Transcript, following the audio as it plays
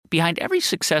Behind every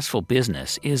successful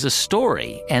business is a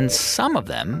story, and some of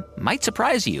them might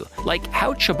surprise you, like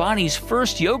how Chobani's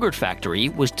first yogurt factory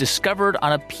was discovered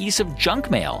on a piece of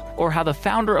junk mail, or how the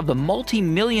founder of the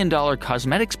multi-million-dollar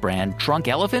cosmetics brand Drunk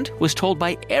Elephant was told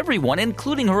by everyone,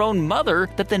 including her own mother,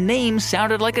 that the name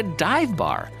sounded like a dive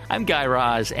bar. I'm Guy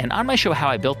Raz, and on my show How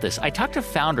I Built This, I talk to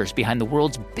founders behind the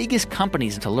world's biggest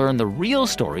companies to learn the real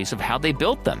stories of how they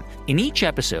built them. In each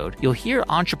episode, you'll hear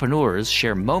entrepreneurs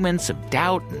share moments of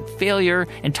doubt and failure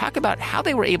and talk about how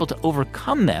they were able to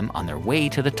overcome them on their way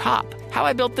to the top. How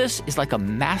I Built This is like a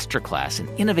masterclass in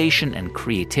innovation and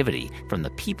creativity from the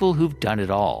people who've done it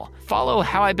all. Follow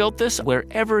How I Built This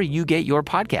wherever you get your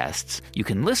podcasts. You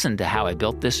can listen to How I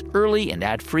Built This early and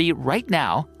ad-free right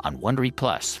now on Wondery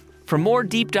Plus. For more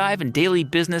deep dive and daily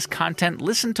business content,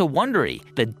 listen to Wondery,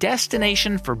 the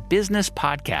destination for business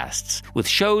podcasts. With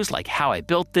shows like How I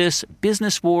Built This,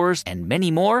 Business Wars, and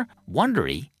many more,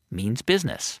 Wondery means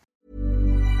business.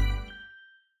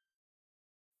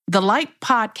 The Light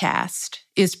Podcast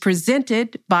is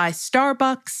presented by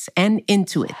Starbucks and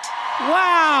Intuit.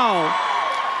 Wow.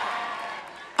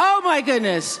 Oh, my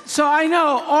goodness. So I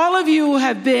know all of you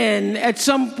have been at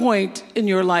some point in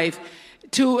your life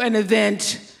to an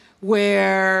event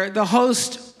where the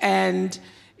host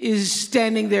is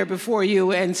standing there before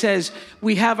you and says,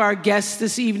 "We have our guest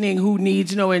this evening who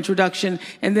needs no introduction,"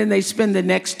 and then they spend the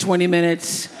next 20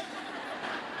 minutes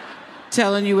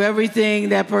telling you everything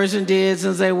that person did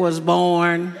since they was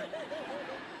born.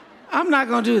 I'm not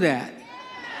going to do that.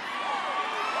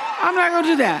 I'm not going to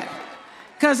do that.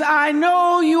 Because I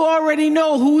know you already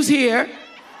know who's here.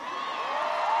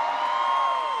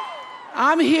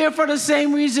 I'm here for the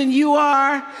same reason you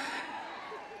are,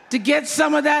 to get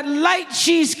some of that light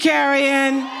she's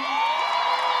carrying.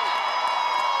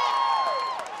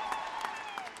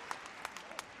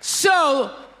 So,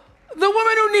 the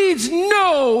woman who needs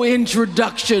no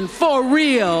introduction, for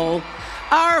real,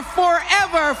 our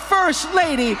forever First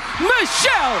Lady,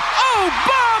 Michelle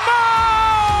Obama!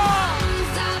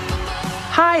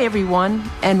 Hi, everyone,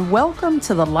 and welcome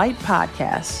to the Light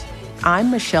Podcast.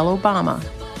 I'm Michelle Obama.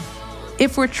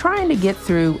 If we're trying to get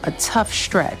through a tough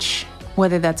stretch,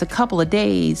 whether that's a couple of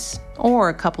days or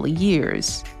a couple of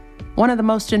years, one of the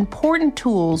most important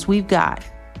tools we've got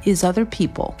is other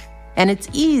people. And it's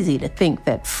easy to think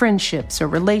that friendships or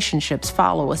relationships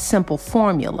follow a simple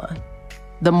formula.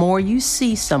 The more you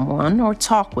see someone or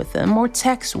talk with them or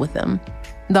text with them,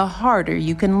 the harder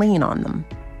you can lean on them.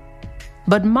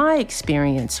 But my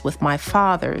experience with my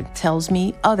father tells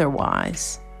me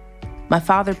otherwise. My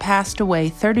father passed away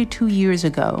 32 years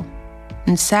ago,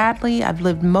 and sadly, I've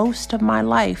lived most of my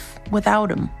life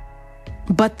without him.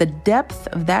 But the depth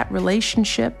of that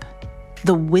relationship,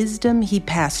 the wisdom he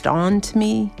passed on to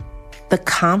me, the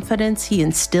confidence he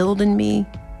instilled in me,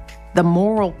 the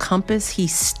moral compass he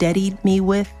steadied me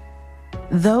with,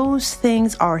 those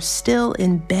things are still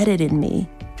embedded in me,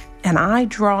 and I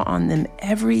draw on them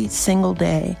every single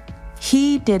day.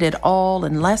 He did it all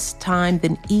in less time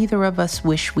than either of us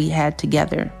wish we had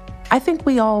together. I think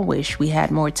we all wish we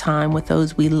had more time with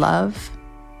those we love,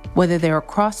 whether they're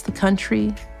across the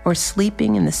country or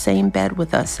sleeping in the same bed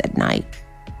with us at night.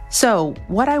 So,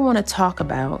 what I want to talk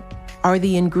about are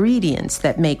the ingredients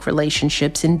that make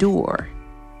relationships endure.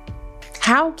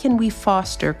 How can we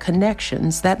foster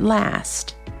connections that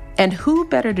last? And who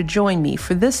better to join me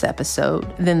for this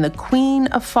episode than the queen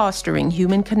of fostering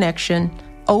human connection,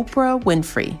 Oprah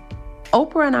Winfrey.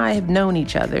 Oprah and I have known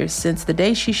each other since the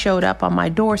day she showed up on my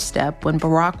doorstep when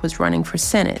Barack was running for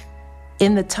Senate.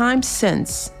 In the time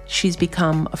since, she's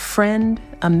become a friend,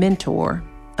 a mentor,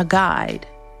 a guide.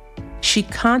 She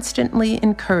constantly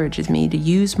encourages me to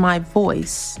use my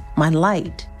voice, my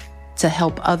light, to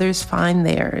help others find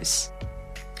theirs.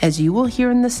 As you will hear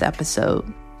in this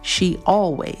episode, she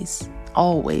always,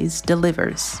 always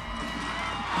delivers.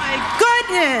 My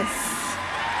goodness!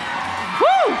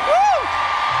 Woo!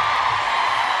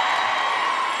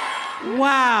 Woo!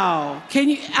 Wow. Can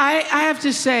you, I have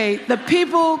to say, the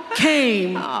people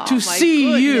came to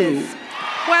see you.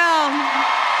 Well,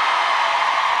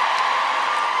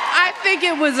 I think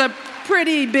it was a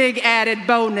pretty big added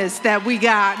bonus that we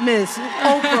got Miss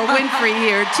Oprah Winfrey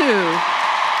here, too.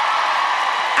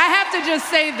 I have to just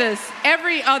say this.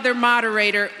 Every other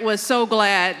moderator was so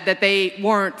glad that they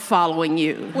weren't following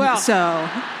you. Well, so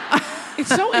it's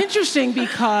so interesting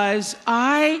because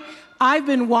I've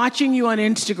been watching you on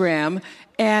Instagram,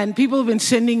 and people have been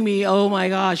sending me, oh my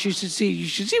gosh, you should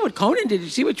see what Conan did. Did you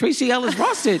see what Tracy Ellis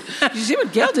Ross did? Did you see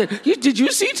what Gail did? Did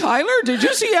you see Tyler? Did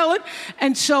you see Ellen?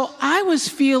 And so I was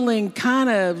feeling kind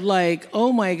of like,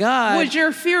 oh my God. Was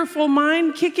your fearful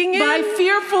mind kicking in? My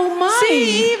fearful mind.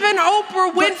 See, even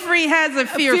Oprah Winfrey Winfrey has a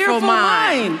fearful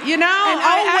mind. You know, and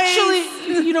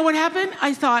always. you know what happened?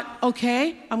 I thought,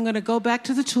 okay, I'm going to go back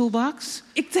to the toolbox.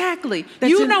 Exactly.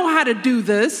 You know how to do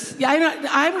this. Yeah,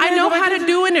 I know how to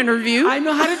do an interview. I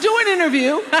know how to do an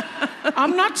interview.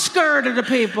 I'm not scared of the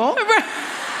people.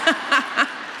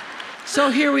 So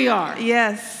here we are.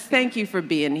 Yes. Thank you for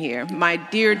being here, my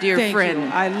dear, dear friend.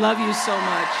 Thank you. I love you so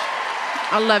much.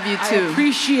 I love you too. I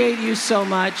appreciate you so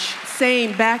much.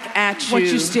 Same, back at you. What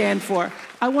you stand for.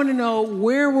 I want to know,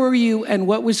 where were you and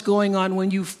what was going on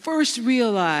when you first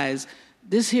realized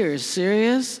this here is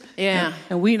serious? Yeah.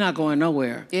 And we're not going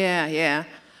nowhere. Yeah.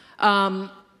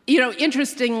 You know,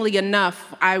 interestingly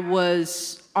enough, I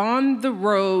was on the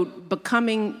road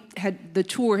the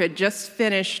tour had just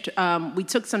finished. We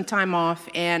took some time off,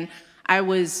 and I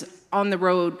was on the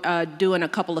road doing a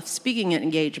couple of speaking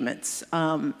engagements.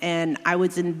 And I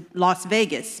was in Las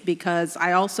Vegas because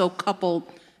I also coupled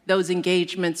those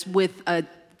engagements with a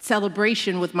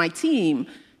celebration with my team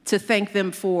to thank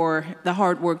them for the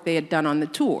hard work they had done on the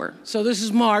tour. So this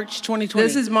is March 2020.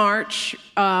 This is March.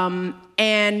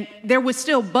 And there was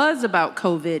still buzz about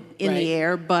COVID in the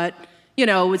air, but, you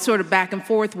know, it's sort of back and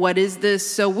forth. What is this?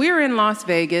 So we're in Las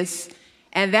Vegas.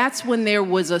 And that's when there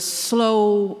was a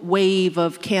slow wave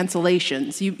of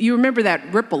cancellations. You remember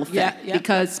that ripple effect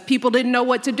because people didn't know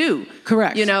what to do.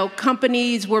 Correct. You know,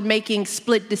 companies were making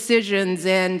split decisions.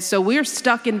 And so we're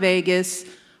stuck in Vegas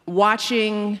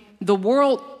watching the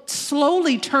world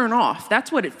slowly turn off. That's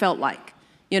what it felt like.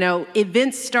 You know,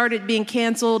 events started being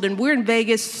canceled and we're in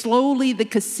Vegas. Slowly the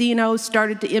casinos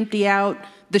started to empty out.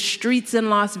 The streets in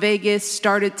Las Vegas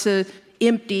started to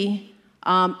empty.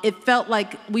 It felt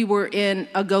like we were in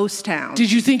a ghost town.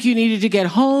 Did you think you needed to get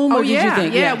home? Or did you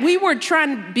think? Yeah. We were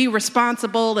trying to be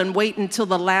responsible and wait until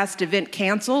the last event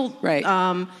canceled. Right.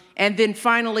 And then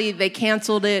finally they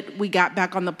canceled it. We got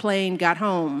back on the plane, got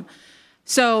home.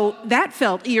 So that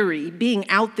felt eerie, being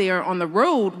out there on the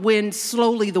road when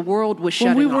slowly the world was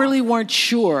shutting off. We really weren't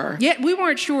sure. Yeah, we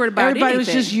weren't sure about Everybody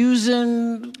anything. was just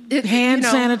using hand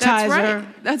sanitizer.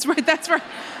 That's right.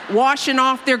 Washing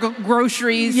off their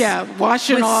groceries. Yeah,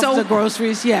 washing off soap. The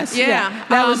groceries. Yes. Yeah.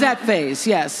 That was that phase.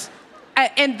 Yes.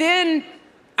 And then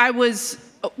I was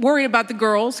worried about the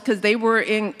girls because they were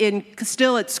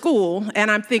still at school, and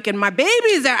I'm thinking my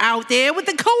babies are out there with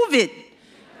the COVID.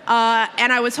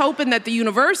 And I was hoping that the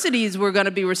universities were going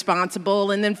to be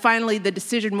responsible, and then finally the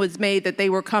decision was made that they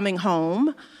were coming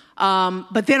home.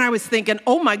 But then I was thinking,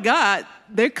 oh my God,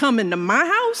 they're coming to my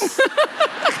house?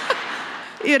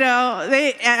 You know,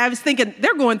 I was thinking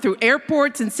they're going through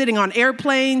airports and sitting on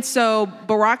airplanes. So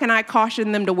Barack and I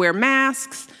cautioned them to wear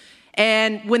masks.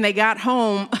 And when they got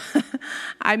home,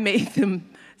 I made them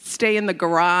stay in the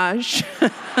garage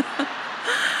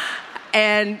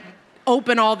and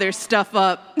open all their stuff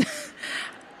up.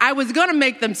 I was going to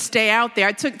make them stay out there.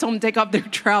 I told them to take off their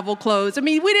travel clothes. I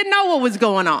mean, we didn't know what was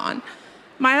going on.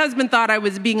 My husband thought I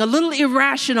was being a little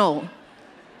irrational.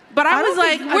 But I was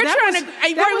like, we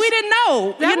didn't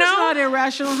know. That was not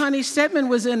irrational, honey. Stedman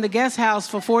was in the guest house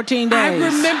for 14 days. I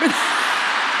remember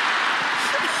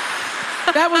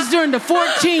that was during the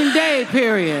 14-day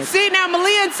period. See, now,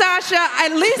 Malia and Sasha,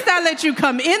 at least I let you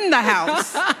come in the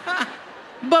house.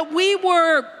 But we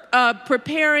were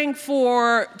preparing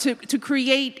to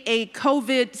create a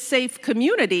COVID-safe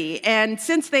community. And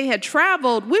since they had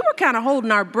traveled, we were kind of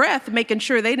holding our breath, making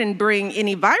sure they didn't bring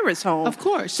any virus home. Of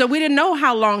course. So we didn't know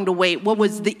how long to wait, what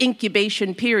was the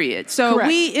incubation period. So Correct.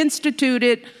 We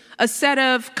instituted a set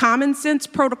of common sense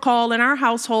protocol in our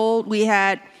household. We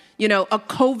had, a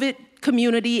COVID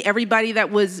community, everybody that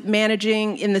was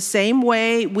managing in the same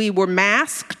way. We were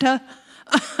masked.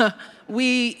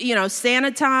 We,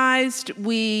 sanitized.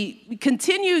 We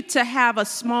continued to have a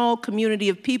small community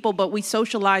of people, but we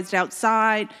socialized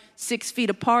outside, 6 feet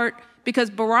apart, because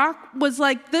Barack was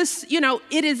like, this,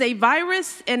 it is a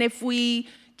virus, and if we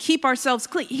keep ourselves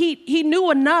clean, he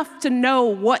knew enough to know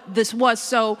what this was.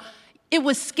 So it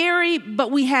was scary,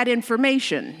 but we had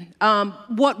information.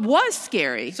 What was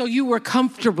scary? So you were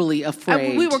comfortably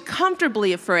afraid. We were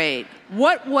comfortably afraid.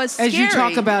 What was scary? As you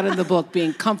talk about in the book,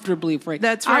 being comfortably afraid.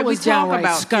 That's right. I was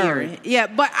downright scared. Fear. Yeah,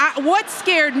 but what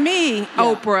scared me,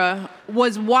 Oprah,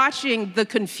 was watching the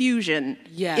confusion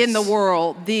in the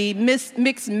world, the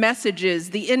mixed messages,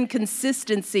 the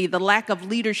inconsistency, the lack of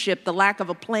leadership, the lack of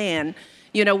a plan.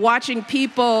 Watching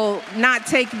people not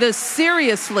take this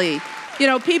seriously.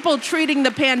 People treating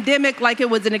the pandemic like it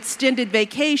was an extended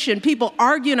vacation, people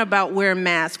arguing about wearing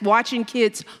masks, watching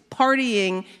kids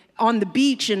partying on the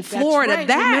beach in Florida. That's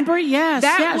right. Remember? Yes.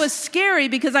 That was scary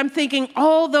because I'm thinking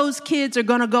all those kids are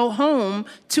going to go home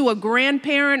to a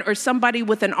grandparent or somebody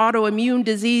with an autoimmune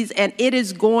disease, and it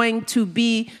is going to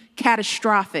be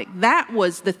catastrophic. That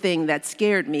was the thing that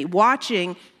scared me.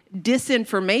 Watching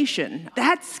disinformation,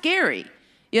 that's scary.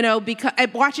 Because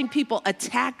watching people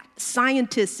attack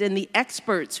scientists and the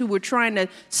experts who were trying to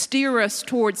steer us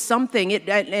towards something,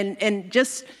 and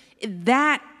just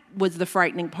that was the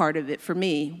frightening part of it for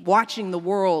me, watching the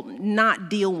world not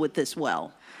deal with this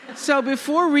well. So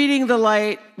before reading The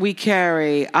Light We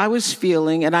Carry, I was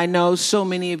feeling, and I know so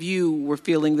many of you were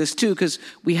feeling this too, because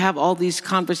we have all these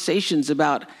conversations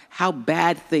about how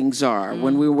bad things are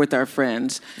when we were with our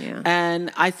friends. Yeah.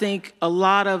 And I think a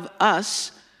lot of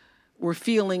us were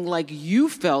feeling like you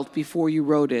felt before you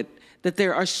wrote it, that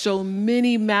there are so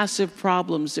many massive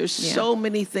problems. There's so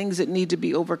many things that need to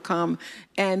be overcome.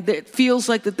 And it feels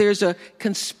like that there's a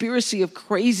conspiracy of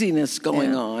craziness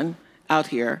going on out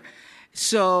here.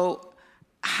 So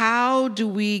how do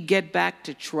we get back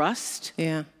to trust?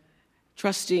 Yeah.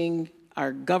 Trusting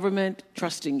our government,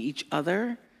 trusting each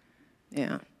other.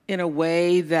 Yeah. In a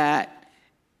way that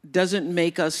doesn't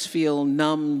make us feel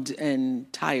numbed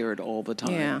and tired all the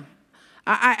time. Yeah.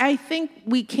 I think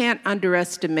we can't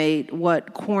underestimate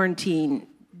what quarantine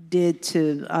did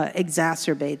to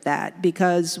exacerbate that,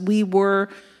 because we were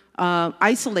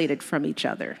isolated from each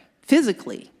other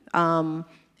physically.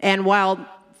 And while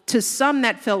to some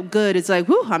that felt good, it's like,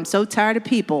 whew, I'm so tired of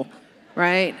people,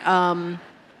 right?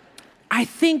 I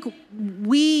think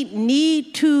we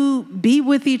need to be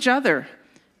with each other.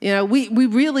 We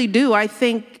really do. I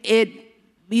think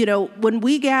when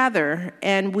we gather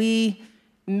and we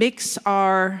mix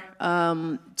our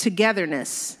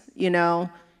togetherness,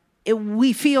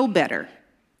 we feel better.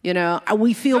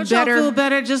 We feel Don't better. Y'all feel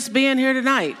better just being here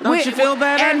tonight? Don't you feel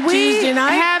better and Tuesday night?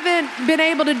 We haven't been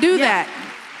able to do that.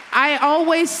 I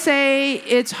always say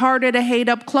it's harder to hate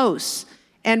up close.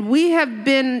 And we have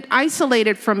been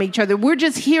isolated from each other. We're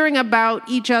just hearing about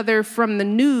each other from the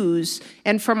news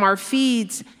and from our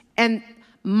feeds. And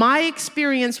my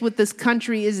experience with this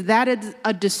country is that it's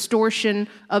a distortion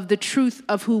of the truth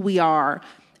of who we are.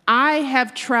 I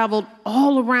have traveled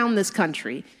all around this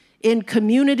country in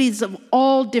communities of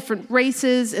all different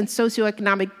races and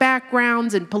socioeconomic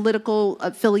backgrounds and political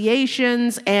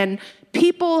affiliations, and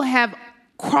people have,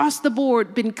 across the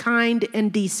board, been kind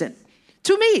and decent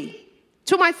to me,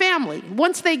 to my family.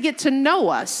 Once they get to know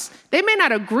us, they may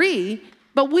not agree,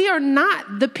 but we are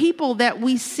not the people that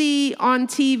we see on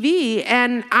TV.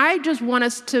 And I just want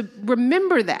us to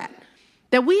remember that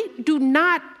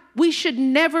we should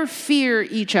never fear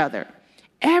each other.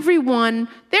 Everyone,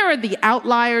 there are the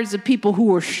outliers of people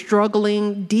who are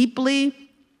struggling deeply,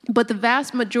 but the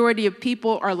vast majority of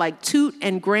people are like Toot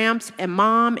and Gramps and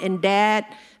Mom and Dad.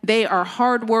 They are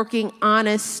hardworking,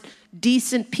 honest,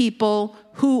 decent people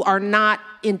who are not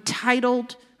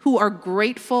entitled, who are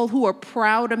grateful, who are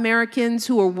proud Americans,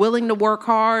 who are willing to work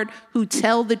hard, who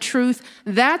tell the truth.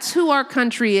 That's who our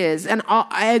country is.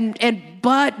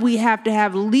 But we have to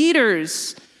have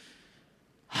leaders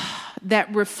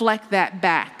that reflect that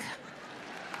back.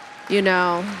 It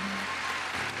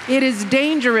is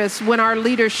dangerous when our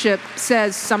leadership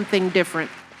says something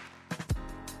different.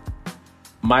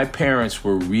 My parents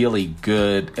were really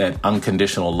good at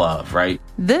unconditional love, right?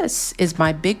 This is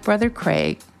my big brother,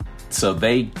 Craig. So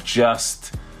they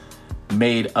just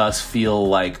made us feel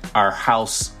like our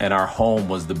house and our home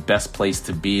was the best place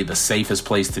to be, the safest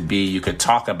place to be. You could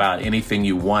talk about anything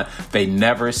you want. They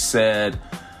never said,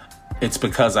 it's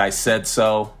because I said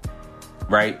so,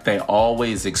 right? They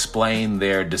always explained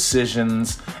their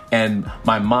decisions. And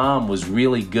my mom was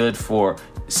really good for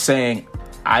saying,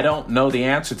 I don't know the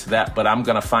answer to that, but I'm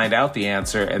going to find out the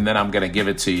answer, and then I'm going to give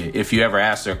it to you. If you ever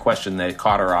asked her a question that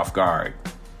caught her off guard,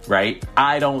 right?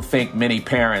 I don't think many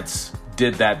parents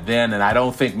did that then, and I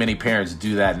don't think many parents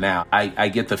do that now. I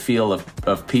get the feel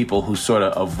of people who sort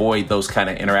of avoid those kind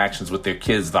of interactions with their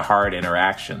kids, the hard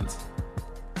interactions.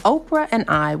 Oprah and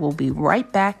I will be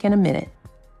right back in a minute.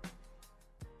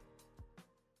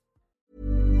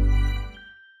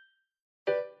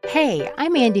 Hey,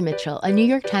 I'm Andy Mitchell, a New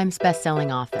York Times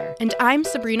bestselling author. And I'm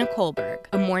Sabrina Kohlberg,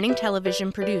 a morning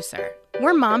television producer.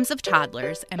 We're moms of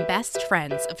toddlers and best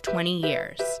friends of 20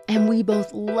 years. And we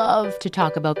both love to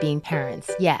talk about being parents,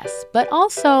 yes, but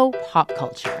also pop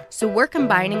culture. So we're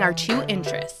combining our two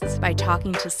interests by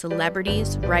talking to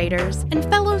celebrities, writers, and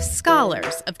fellow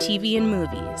scholars of TV and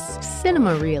movies.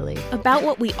 Cinema, really. About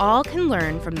what we all can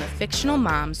learn from the fictional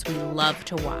moms we love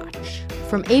to watch.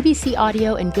 From ABC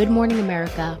Audio and Good Morning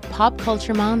America, Pop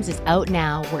Culture Moms is out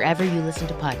now wherever you listen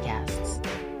to podcasts.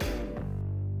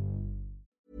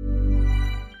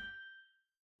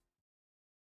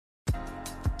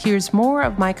 Here's more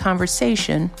of my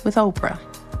conversation with Oprah.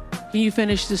 Can you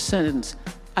finish this sentence?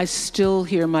 I still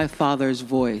hear my father's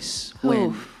voice.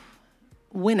 When?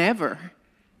 Whenever.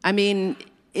 I mean,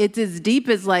 it's as deep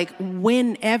as like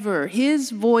whenever. His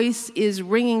voice is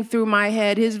ringing through my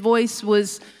head. His voice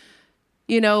was,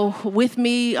 with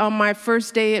me on my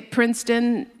first day at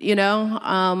Princeton,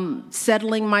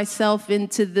 settling myself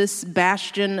into this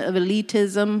bastion of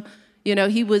elitism.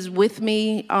 He was with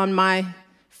me on my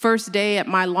first day at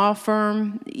my law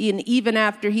firm, and even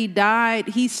after he died,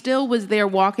 he still was there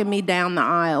walking me down the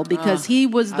aisle because he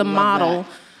was the model.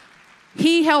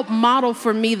 He helped model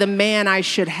for me the man I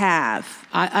should have.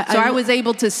 I was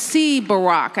able to see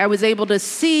Barack. I was able to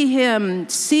see him,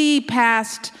 see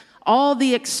past all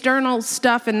the external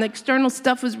stuff, and the external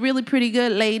stuff was really pretty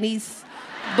good, ladies.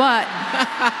 But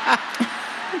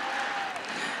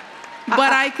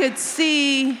I could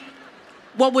see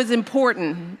what was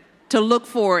important to look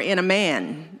for in a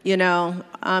man,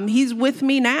 He's with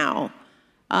me now.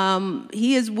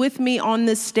 He is with me on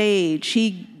this stage.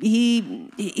 He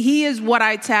is what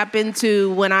I tap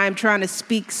into when I'm trying to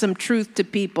speak some truth to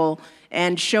people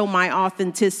and show my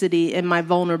authenticity and my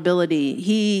vulnerability.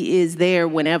 He is there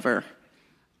whenever.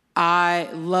 I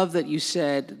love that you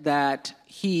said that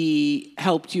he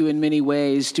helped you in many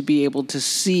ways to be able to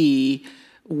see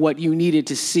what you needed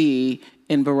to see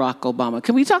in Barack Obama.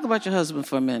 Can we talk about your husband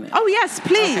for a minute? Oh, yes,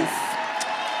 please. Okay.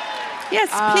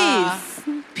 Yes,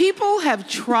 please. People have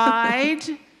tried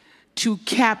to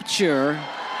capture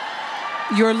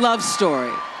your love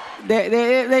story.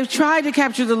 They've tried to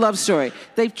capture the love story.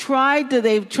 They've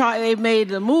made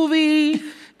the movie,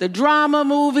 the drama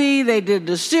movie. They did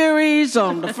the series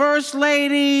on the First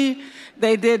Lady.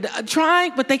 They did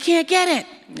trying, but they can't get it.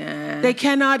 Nah. They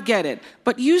cannot get it.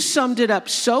 But you summed it up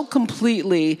so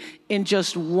completely in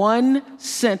just one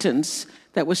sentence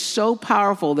that was so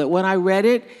powerful that when I read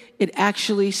it, it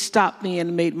actually stopped me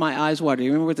and made my eyes water. You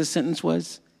remember what the sentence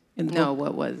was in the book?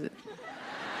 What was it?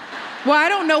 Well, I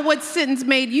don't know what sentence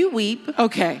made you weep.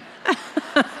 Okay.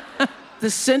 The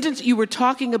sentence you were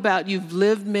talking about, you've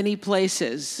lived many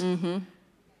places. Mm-hmm.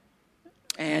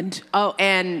 And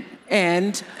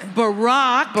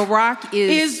Barack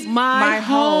is my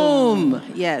home.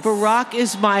 Yes. Barack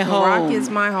is my home. Barack is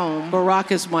my home.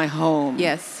 Barack is my home.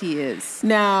 Yes, he is.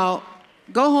 Now,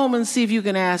 go home and see if you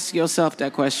can ask yourself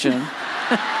that question.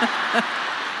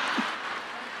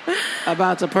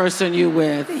 About the person you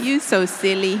with. You so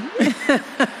silly.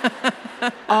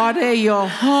 Are they your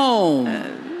home?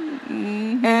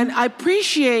 And I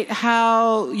appreciate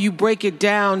how you break it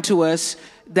down to us,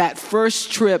 that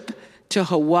first trip to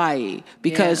Hawaii.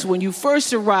 Because when you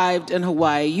first arrived in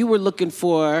Hawaii, you were looking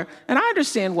for, and I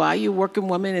understand why, you're a working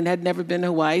woman and had never been to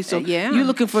Hawaii, so you're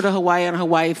looking for the Hawaii on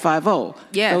Hawaii 5-0.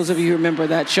 Yes. Those of you who remember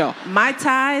that show. Mai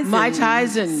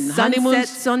Tais and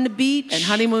sunsets on the beach. And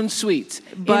honeymoon suites.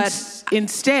 But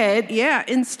instead,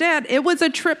 it was a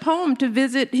trip home to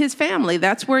visit his family.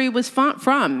 That's where he was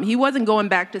from. He wasn't going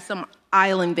back to some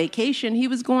island vacation. He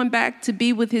was going back to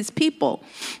be with his people.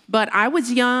 But I was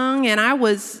young, and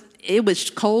it was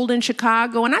cold in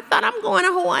Chicago, and I thought, I'm going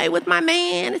to Hawaii with my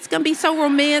man. It's going to be so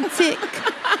romantic.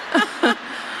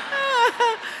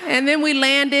 And then we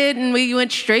landed, and we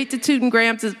went straight to Toot and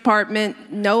Gramps'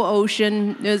 apartment. No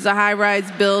ocean. It was a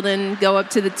high-rise building. Go up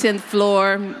to the 10th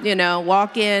floor,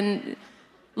 walk in.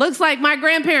 Looks like my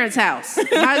grandparents' house.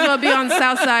 Might as well be on the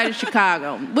south side of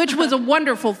Chicago, which was a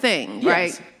wonderful thing,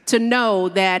 right? To know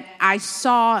that I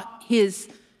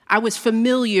was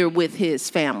familiar with his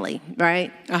family,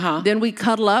 right? Uh-huh. Then we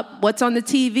cuddle up. What's on the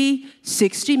TV?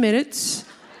 60 Minutes.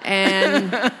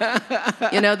 And,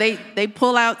 they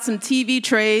pull out some TV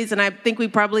trays, and I think we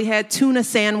probably had tuna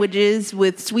sandwiches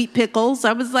with sweet pickles.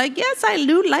 I was like, yes, I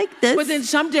do like this. But then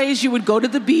some days you would go to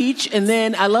the beach, and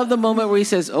then I love the moment where he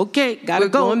says, okay, gotta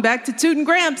go. We're going back to Toot and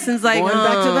Gramps. And it's like, going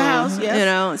back to the house,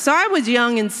 yes. So I was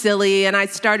young and silly, and I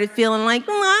started feeling like,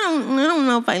 I don't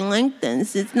know if I like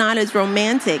this. It's not as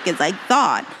romantic as I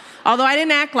thought. Although I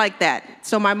didn't act like that.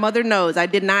 So my mother knows I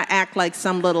did not act like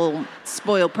some little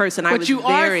spoiled person. But you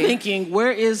are thinking,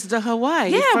 where is the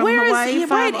Hawaii? Yeah, where Hawaii is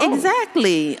Hawaii? Right,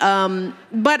 exactly.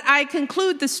 But I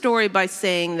conclude the story by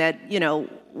saying that,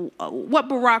 what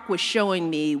Barack was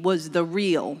showing me was the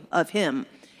real of him.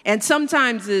 And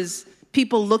sometimes as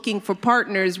people looking for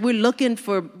partners, we're looking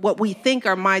for what we think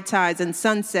are Mai Tais and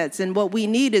sunsets, and what we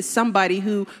need is somebody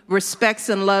who respects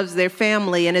and loves their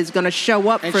family and is going to show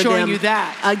up and for showing them you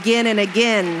that again and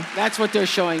again. That's what they're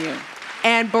showing you.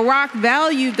 And Barack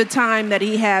valued the time that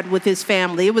he had with his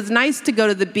family. It was nice to go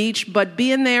to the beach, but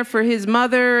being there for his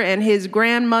mother and his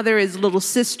grandmother, his little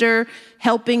sister,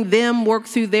 helping them work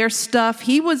through their stuff,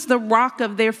 he was the rock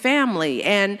of their family.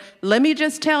 And let me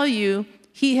just tell you,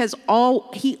 he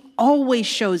always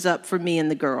shows up for me and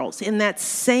the girls in that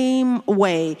same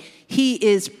way. He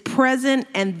is present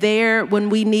and there when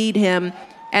we need him.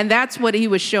 And that's what he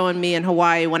was showing me in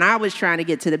Hawaii when I was trying to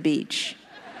get to the beach.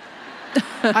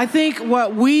 I think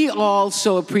what we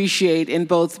also appreciate in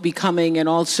both Becoming and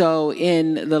also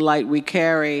in The Light We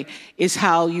Carry is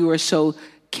how you are so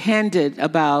candid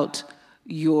about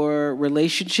your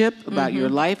relationship, about your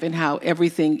life, and how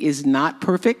everything is not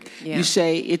perfect. Yeah. You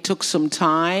say it took some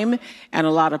time and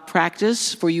a lot of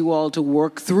practice for you all to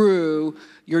work through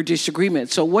your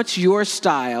disagreement. So what's your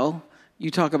style? You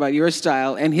talk about your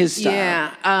style and his style.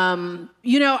 Yeah.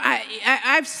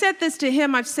 I've said this to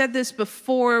him. I've said this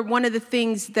before. One of the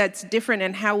things that's different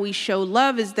in how we show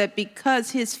love is that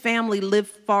because his family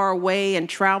lived far away and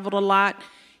traveled a lot,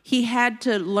 he had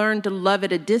to learn to love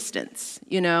at a distance,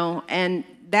 and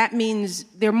that means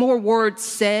there are more words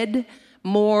said,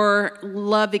 more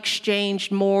love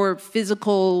exchanged, more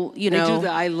physical, They do the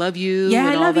I love you. Yeah, and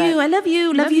I love all you. that. I love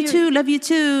you. Love you too. Love you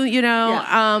too.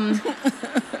 Yeah.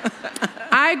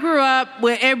 I grew up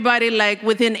with everybody like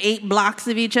within 8 blocks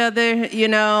of each other,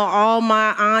 all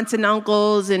my aunts and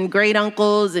uncles and great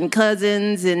uncles and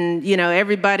cousins and,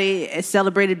 everybody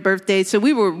celebrated birthdays. So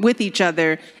we were with each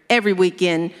other every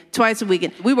weekend, twice a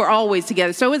weekend. We were always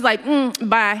together. So it was like,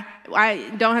 bye. I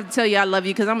don't have to tell you I love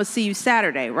you because I'm going to see you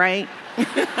Saturday, right?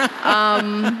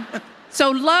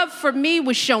 So love for me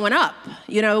was showing up.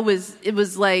 It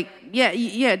was like,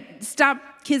 yeah,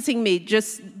 stop kissing me.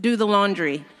 Just do the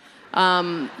laundry.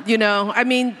 And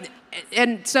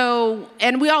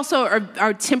we also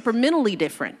are temperamentally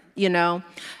different,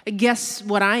 Guess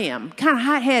what I am? Kind of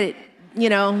hot-headed,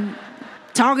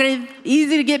 talkative,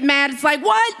 easy to get mad. It's like,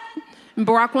 what? And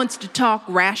Barack wants to talk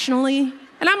rationally.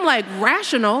 And I'm like,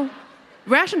 rational?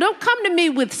 Don't come to me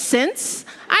with sense.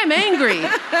 I'm angry.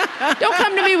 Don't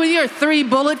come to me with your 3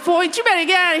 bullet points. You better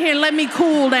get out of here and let me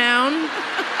cool down.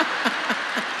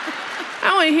 I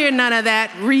don't want to hear none of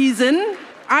that reason.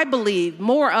 I believe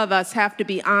more of us have to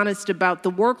be honest about the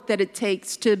work that it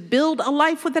takes to build a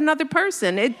life with another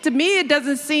person. To me, it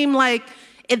doesn't seem like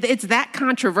it's that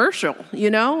controversial,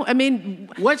 I mean...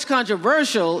 What's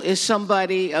controversial is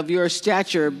somebody of your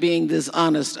stature being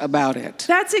dishonest about it.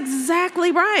 That's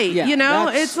exactly right. Yeah,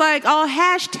 it's like all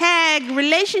hashtag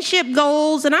relationship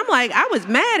goals. And I'm like, I was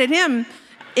mad at him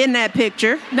in that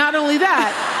picture. Not only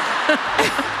that...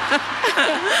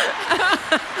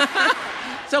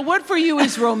 So what for you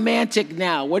is romantic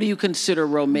now? What do you consider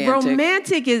romantic?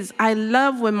 Romantic is, I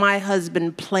love when my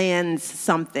husband plans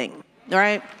something,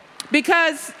 right?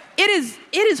 Because it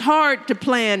is hard to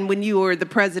plan when you are the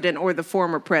president or the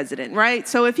former president, right?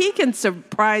 So if he can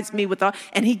surprise me with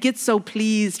and he gets so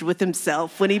pleased with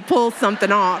himself when he pulls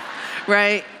something off,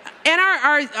 right? And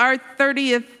our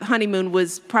 30th honeymoon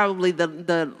was probably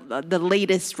the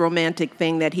latest romantic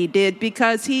thing that he did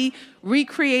because he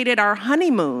recreated our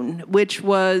honeymoon, which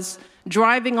was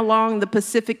driving along the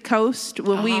Pacific coast.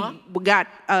 When we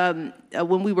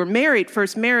when we were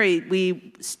first married,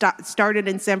 we started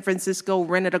in San Francisco,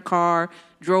 rented a car,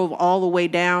 drove all the way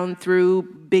down through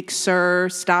Big Sur,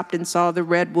 stopped and saw the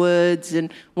redwoods,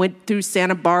 and went through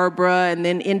Santa Barbara, and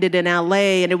then ended in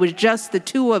LA, and it was just the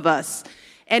two of us.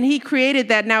 And he created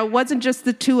that. Now, it wasn't just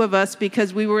the two of us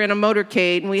because we were in a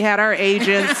motorcade and we had our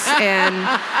agents and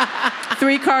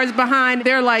 3 cars behind.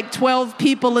 There are like 12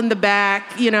 people in the back,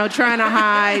 trying to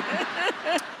hide.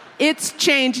 It's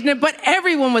changed, but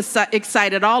everyone was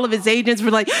excited. All of his agents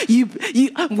were like,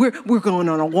 we're going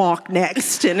on a walk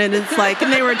next. And then it's like,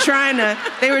 and they were trying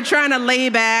to lay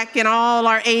back, and all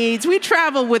our aides. We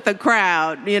traveled with a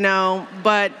crowd,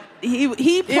 but he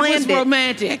planned it. It was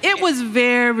romantic. It was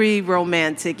very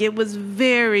romantic. It was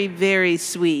very, very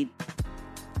sweet.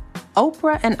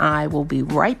 Oprah and I will be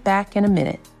right back in a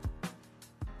minute.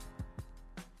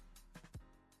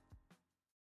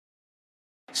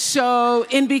 So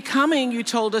in Becoming, you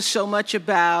told us so much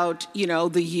about,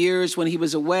 the years when he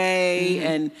was away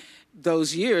and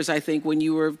those years, I think, when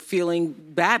you were feeling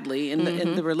badly in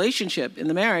the relationship, in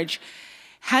the marriage.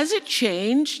 Has it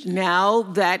changed now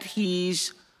that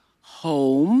he's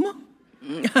home?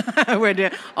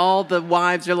 All the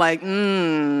wives are like,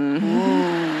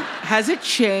 Has it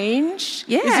changed?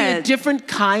 Yeah. Is he a different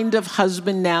kind of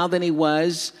husband now than he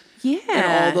was in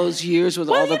all those years with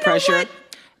all the pressure? What?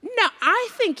 No, I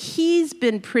think he's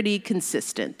been pretty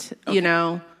consistent,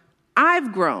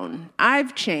 I've grown.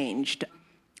 I've changed.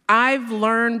 I've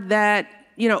learned that,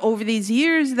 over these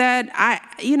years that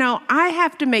I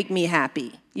have to make me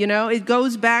happy. It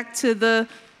goes back to the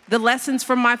lessons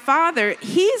from my father.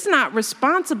 He's not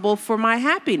responsible for my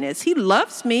happiness. He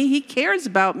loves me. He cares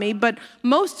about me. But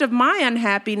most of my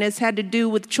unhappiness had to do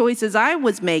with choices I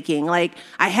was making. Like,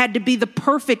 I had to be the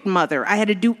perfect mother. I had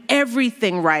to do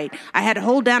everything right. I had to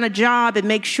hold down a job and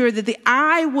make sure that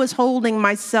I was holding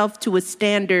myself to a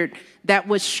standard that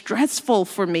was stressful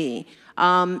for me.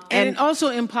 And also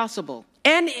impossible.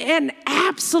 And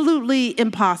absolutely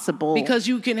impossible. Because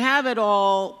you can have it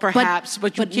all, perhaps,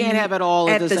 but you can't have it all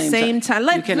at the same time.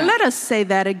 Let us say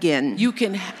that again.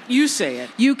 You say it.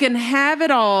 You can have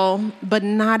it all, but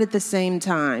not at the same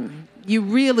time. You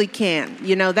really can't.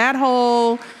 That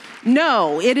whole...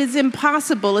 No, it is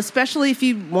impossible, especially if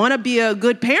you want to be a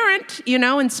good parent,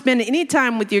 and spend any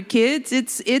time with your kids.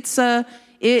 It's a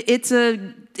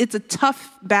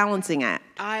tough balancing act.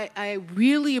 I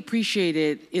really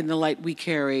appreciated in The Light We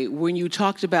Carry when you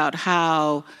talked about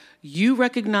how you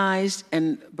recognized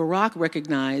and Barack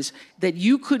recognized that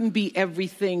you couldn't be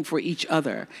everything for each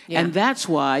other. Yeah. And that's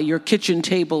why your kitchen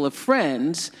table of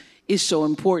friends is so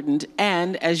important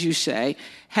and, as you say,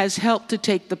 has helped to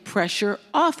take the pressure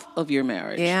off of your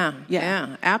marriage.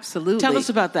 Yeah, absolutely. Tell us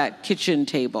about that kitchen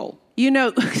table. All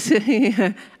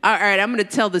right, I'm going to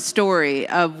tell the story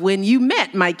of when you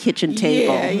met my kitchen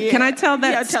table. Yeah. Can I tell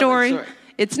that story? Tell that story?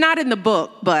 It's not in the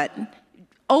book, but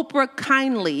Oprah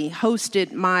kindly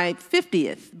hosted my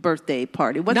 50th birthday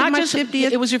party. Was it my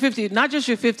 50th? It was your 50th. Not just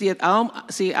your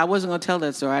 50th. See, I wasn't going to tell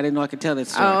that story. I didn't know I could tell that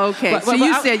story. Oh, okay. So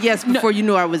you said yes before you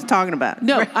knew I was talking about it.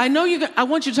 No, right? I know you. I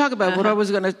want you to talk about what I was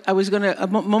going to, a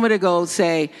moment ago,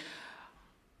 say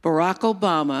Barack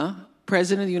Obama,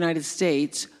 President of the United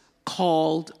States,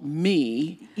 called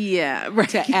me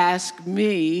to ask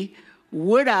me,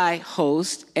 would I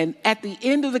host? And at the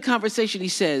end of the conversation, he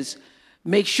says,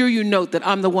 make sure you note that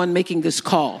I'm the one making this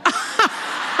call.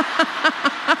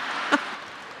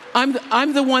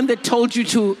 I'm the one that told you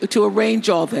to arrange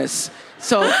all this.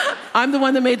 So I'm the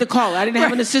one that made the call. I didn't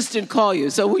have an assistant call you.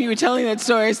 So when you were telling that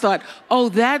story, I thought, oh,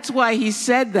 that's why he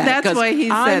said that. That's why he said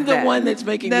that. I'm the one that's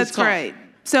making this call. That's right.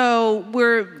 So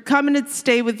we're coming to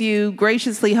stay with you,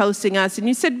 graciously hosting us. And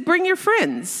you said, bring your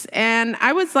friends. And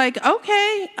I was like,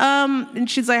 okay. And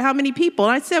she's like, how many people?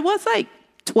 And I said, well, it's like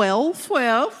 12.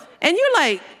 12. And you're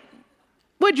like,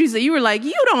 what'd you say? You were like,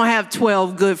 you don't have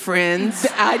 12 good friends.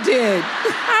 I did.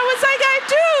 I was like, I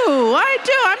do.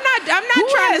 I'm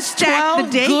not trying to stack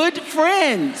the date. 12 good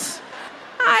friends.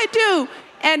 I do.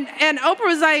 And Oprah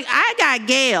was like, I got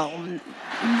Gail.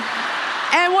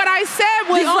 And what I said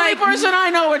was the only person I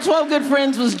know with 12 good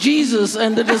friends was Jesus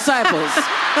and the disciples.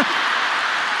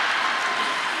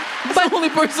 That's the only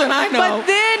person I know. But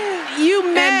then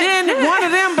you met... And then one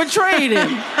of them betrayed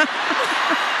him.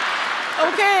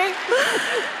 Okay.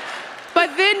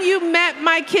 But then you met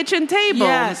my kitchen table.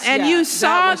 Yes, and you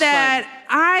saw that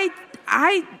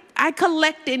I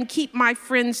collect and keep my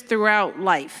friends throughout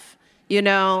life.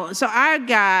 So I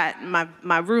got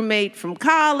my roommate from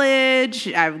college.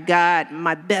 I've got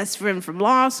my best friend from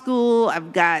law school.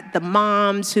 I've got the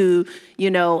moms who,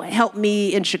 helped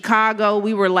me in Chicago.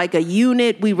 We were like a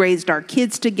unit. We raised our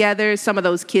kids together. Some of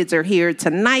those kids are here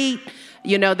tonight.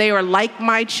 They were like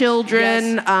my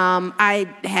children. Yes.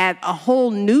 I had a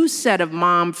whole new set of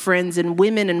mom friends and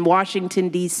women in Washington,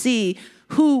 D.C.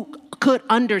 who could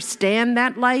understand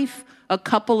that life. A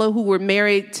couple who were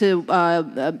married to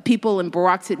people in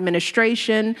Barack's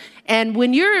administration. And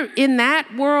when you're in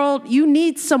that world, you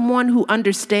need someone who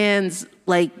understands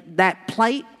that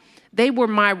plight. They were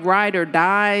my ride or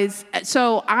dies.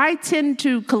 So I tend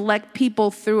to collect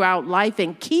people throughout life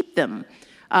and keep them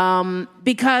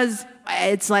because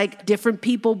it's like different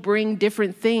people bring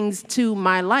different things to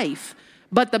my life.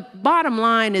 But the bottom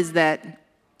line is that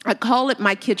I call it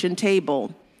my kitchen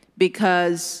table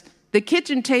because the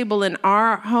kitchen table in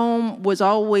our home was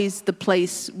always the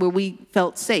place where we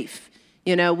felt safe.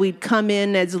 We'd come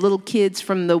in as little kids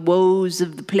from the woes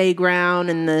of the playground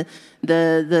and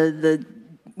the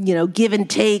give and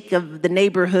take of the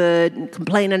neighborhood and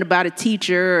complaining about a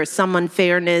teacher or some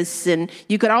unfairness. And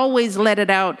you could always let it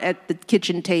out at the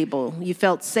kitchen table. You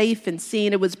felt safe and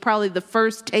seen. It was probably the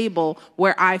first table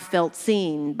where I felt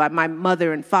seen by my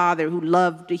mother and father who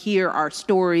loved to hear our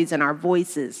stories and our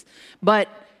voices. But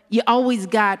you always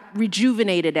got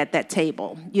rejuvenated at that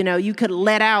table. You could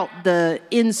let out the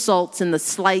insults and the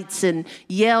slights and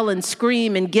yell and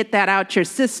scream and get that out your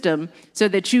system so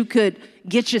that you could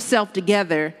get yourself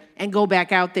together and go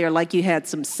back out there like you had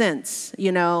some sense,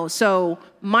 So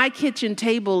my kitchen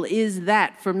table is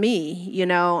that for me,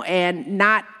 and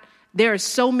there are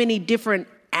so many different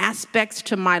aspects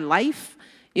to my life.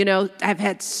 You know, I've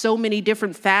had so many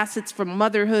different facets from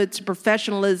motherhood to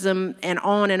professionalism and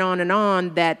on and on and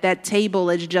on that table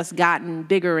has just gotten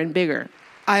bigger and bigger.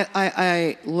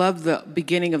 I love the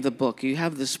beginning of the book. You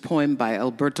have this poem by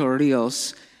Alberto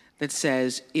Rios that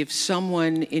says, if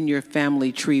someone in your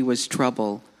family tree was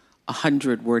trouble,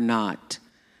 100 were not.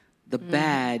 The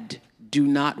bad do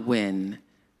not win,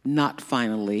 not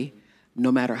finally,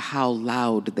 no matter how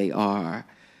loud they are.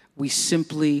 We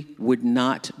simply would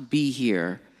not be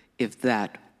here if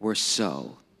that were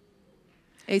so.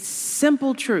 A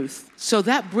simple truth. So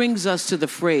that brings us to the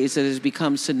phrase that has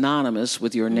become synonymous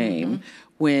with your name.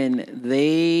 When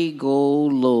they go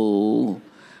low,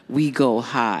 we go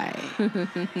high.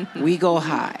 We go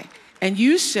high. And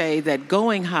you say that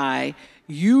going high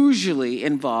usually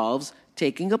involves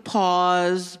taking a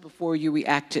pause before you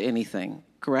react to anything,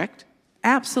 correct?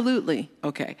 Absolutely.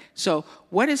 Okay. So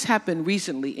what has happened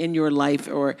recently in your life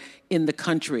or in the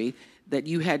country that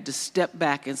you had to step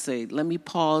back and say, let me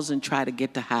pause and try to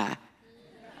get to high?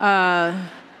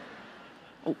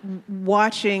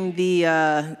 Watching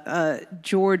the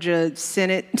Georgia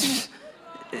Senate,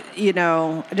 you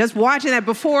know, just watching that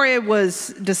before it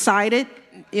was decided,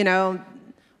 you know,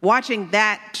 watching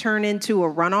that turn into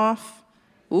a runoff.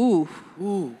 Ooh.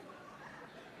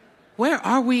 Where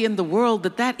are we in the world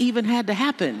that even had to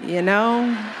happen? You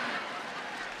know?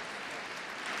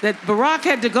 That Barack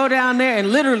had to go down there and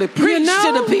literally preach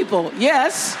to the people.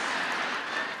 Yes.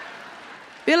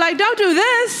 Be like, don't do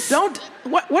this.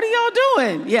 What are y'all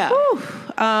doing? Yeah.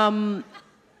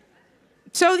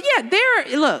 So yeah,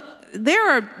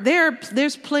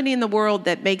 there's plenty in the world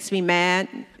that makes me mad.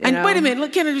 And wait a minute,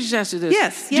 look, can I just ask you this?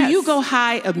 Yes. Do you go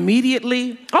high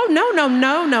immediately? Oh,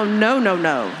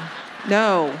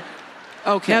 no.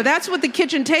 Okay. Now, that's what the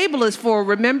kitchen table is for.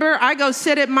 Remember, I go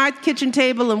sit at my kitchen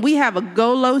table and we have a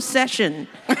go low session.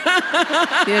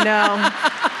 You know,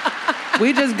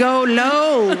 we just go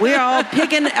low. We're all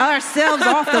picking ourselves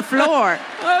off the floor.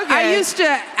 Okay.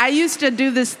 I used to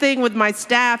do this thing with my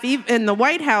staff in the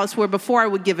White House where before I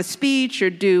would give a speech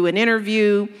or do an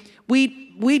interview,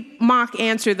 we'd mock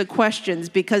answer the questions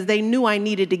because they knew I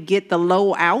needed to get the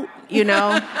low out, you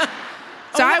know.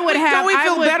 So I would have. Don't we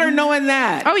feel better knowing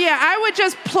that? Oh yeah, I would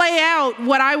just play out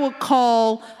what I would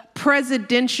call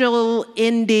presidential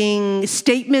ending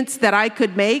statements that I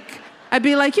could make. I'd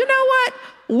be like, you know what?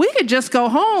 We could just go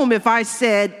home if I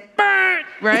said, "Burn,"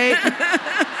 right?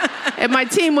 And my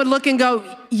team would look and go,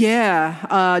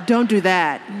 "Yeah, don't do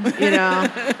that," you know.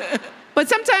 But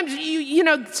sometimes you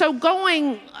know. So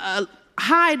going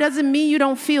high doesn't mean you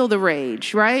don't feel the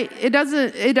rage, right? It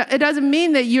doesn't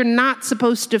mean that you're not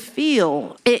supposed to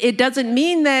feel. It doesn't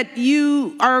mean that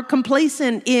you are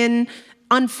complacent in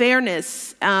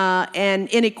unfairness and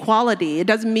inequality. It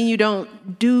doesn't mean you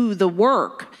don't do the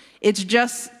work. It's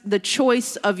just the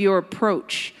choice of your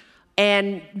approach.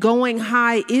 And going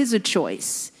high is a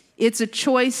choice. It's a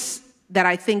choice that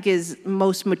I think is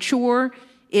most mature.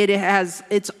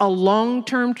 It's a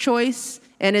long-term choice.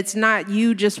 And it's not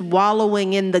you just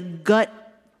wallowing in the gut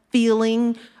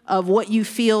feeling of what you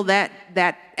feel that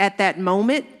at that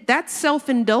moment. That's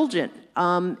self-indulgent.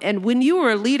 And when you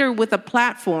are a leader with a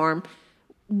platform,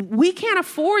 we can't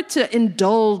afford to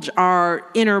indulge our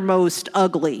innermost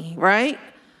ugly, right?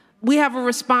 We have a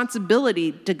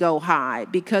responsibility to go high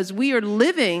because we've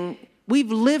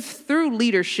lived through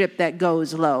leadership that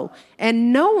goes low.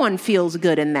 And no one feels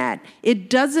good in that. It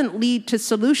doesn't lead to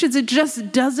solutions. It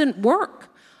just doesn't work.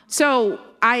 So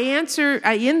I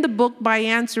end the book by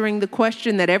answering the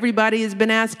question that everybody has been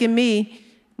asking me.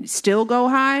 Still go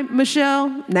high,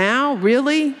 Michelle? Now?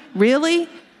 Really? Really?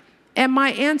 And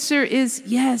my answer is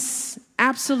yes,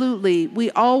 absolutely.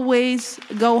 We always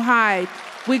go high.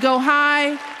 We go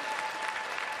high,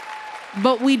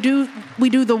 but we do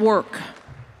the work,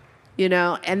 you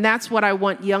know? And that's what I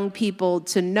want young people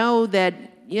to know, that,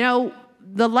 you know,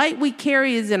 the light we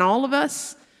carry is in all of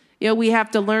us. You know, we have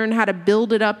to learn how to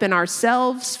build it up in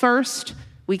ourselves first.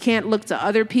 We can't look to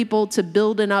other people to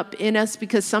build it up in us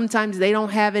because sometimes they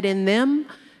don't have it in them.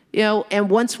 You know, and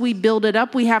once we build it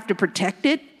up, we have to protect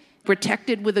it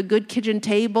with a good kitchen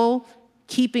table,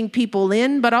 keeping people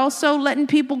in, but also letting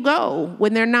people go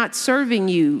when they're not serving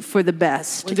you for the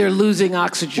best. When they're losing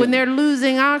oxygen.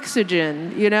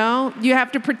 You know, you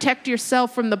have to protect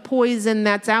yourself from the poison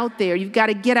that's out there. You've got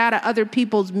to get out of other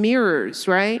people's mirrors,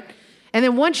 right? And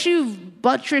then once you've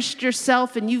buttressed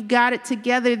yourself and you've got it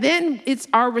together, then it's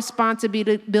our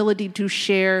responsibility to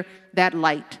share that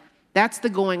light. That's the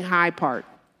going high part.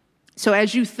 So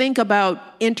as you think about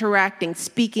interacting,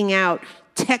 speaking out,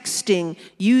 texting,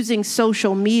 using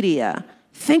social media,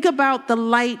 think about the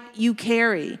light you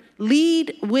carry.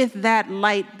 Lead with that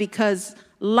light, because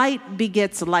Light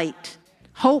begets light.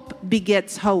 Hope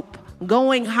begets hope.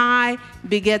 Going high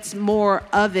begets more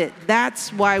of it.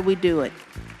 That's why we do it.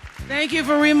 Thank you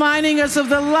for reminding us of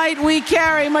the light we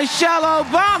carry, Michelle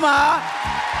Obama.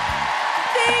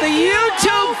 The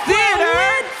YouTube Theater.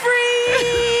 Winfrey!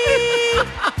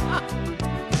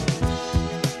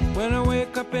 When I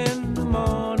wake up in the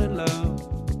morning,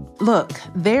 love. Look,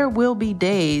 there will be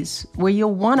days where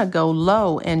you'll want to go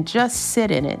low and just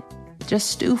sit in it.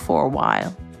 Just stew for a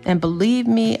while. And believe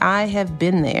me, I have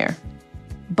been there.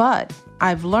 But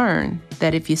I've learned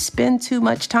that if you spend too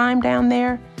much time down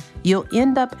there, you'll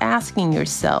end up asking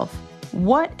yourself,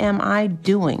 what am I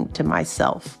doing to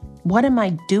myself? What am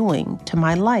I doing to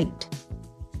my light?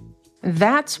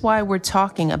 That's why we're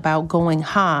talking about going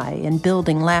high and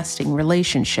building lasting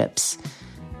relationships.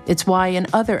 It's why in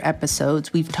other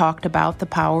episodes we've talked about the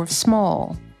power of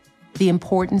small, the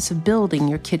importance of building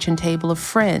your kitchen table of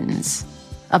friends,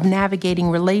 of navigating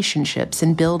relationships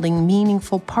and building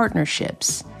meaningful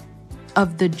partnerships,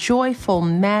 of the joyful,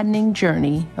 maddening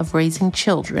journey of raising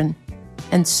children,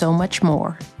 and so much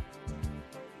more.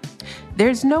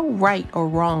 There's no right or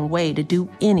wrong way to do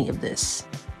any of this.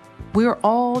 We're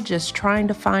all just trying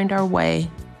to find our way.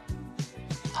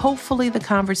 Hopefully, the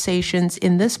conversations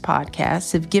in this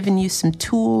podcast have given you some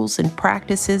tools and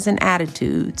practices and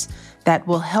attitudes that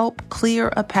will help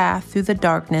clear a path through the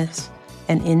darkness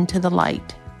and into the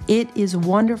light. It is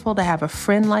wonderful to have a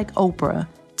friend like Oprah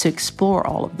to explore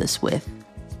all of this with,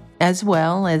 as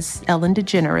well as Ellen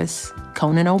DeGeneres,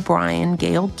 Conan O'Brien,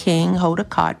 Gayle King, Hoda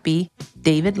Kotb,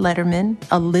 David Letterman,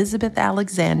 Elizabeth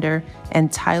Alexander,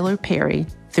 and Tyler Perry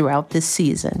throughout this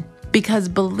season. Because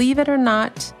believe it or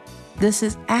not, this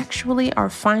is actually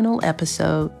our final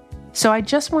episode. So I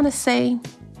just want to say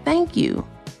thank you.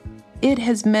 It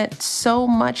has meant so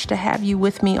much to have you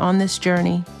with me on this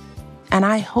journey, and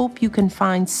I hope you can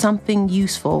find something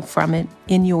useful from it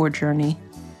in your journey.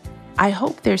 I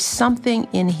hope there's something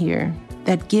in here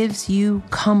that gives you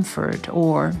comfort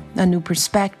or a new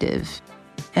perspective.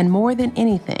 And more than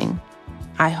anything,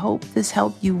 I hope this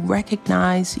helped you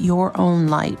recognize your own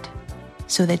light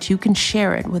so that you can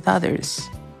share it with others.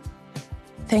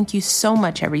 Thank you so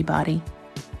much, everybody.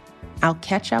 I'll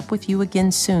catch up with you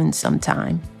again soon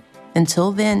sometime.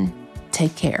 Until then,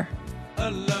 take care.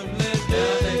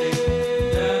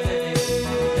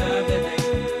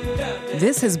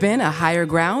 This has been a Higher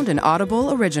Ground and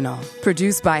Audible original,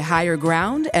 produced by Higher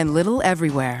Ground and Little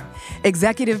Everywhere.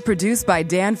 Executive produced by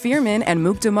Dan Fierman and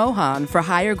Mukta Mohan for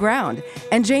Higher Ground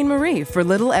and Jane Marie for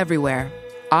Little Everywhere.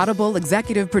 Audible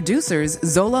executive producers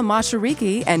Zola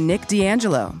Mashariki and Nick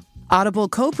D'Angelo. Audible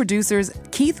co-producers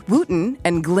Keith Wooten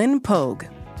and Glenn Pogue.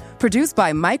 Produced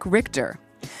by Mike Richter.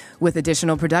 With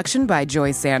additional production by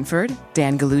Joy Sanford,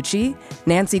 Dan Gallucci,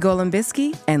 Nancy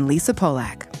Golombisky, and Lisa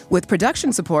Polak. With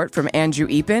production support from Andrew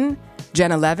Epen,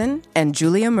 Jenna Levin, and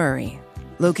Julia Murray.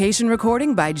 Location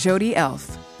recording by Jody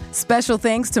Elf. Special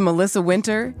thanks to Melissa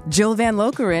Winter, Jill Van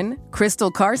Lokeren, Crystal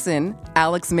Carson,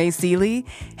 Alex May Seeley,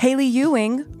 Haley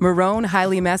Ewing, Marone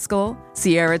Hiley Meskel,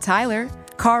 Sierra Tyler,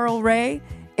 Carl Ray,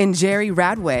 and Jerry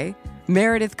Radway,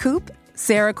 Meredith Koop,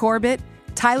 Sarah Corbett,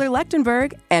 Tyler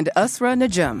Lechtenberg, and Usra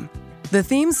Najum. The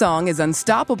theme song is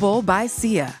Unstoppable by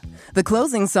Sia. The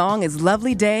closing song is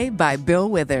Lovely Day by Bill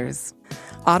Withers.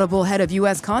 Audible Head of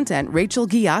U.S. Content, Rachel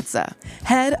Giazza.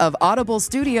 Head of Audible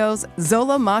Studios,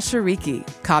 Zola Mashariki.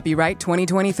 Copyright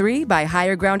 2023 by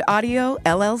Higher Ground Audio,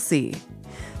 LLC.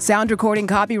 Sound recording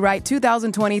copyright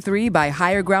 2023 by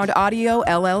Higher Ground Audio,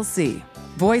 LLC.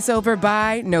 Voiceover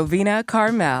by Novena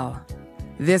Carmel.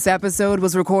 This episode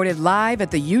was recorded live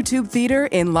at the YouTube Theater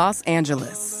in Los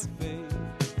Angeles.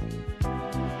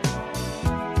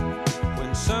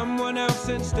 When someone else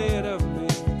instead of me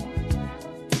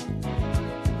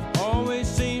always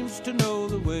seems to know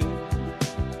the way.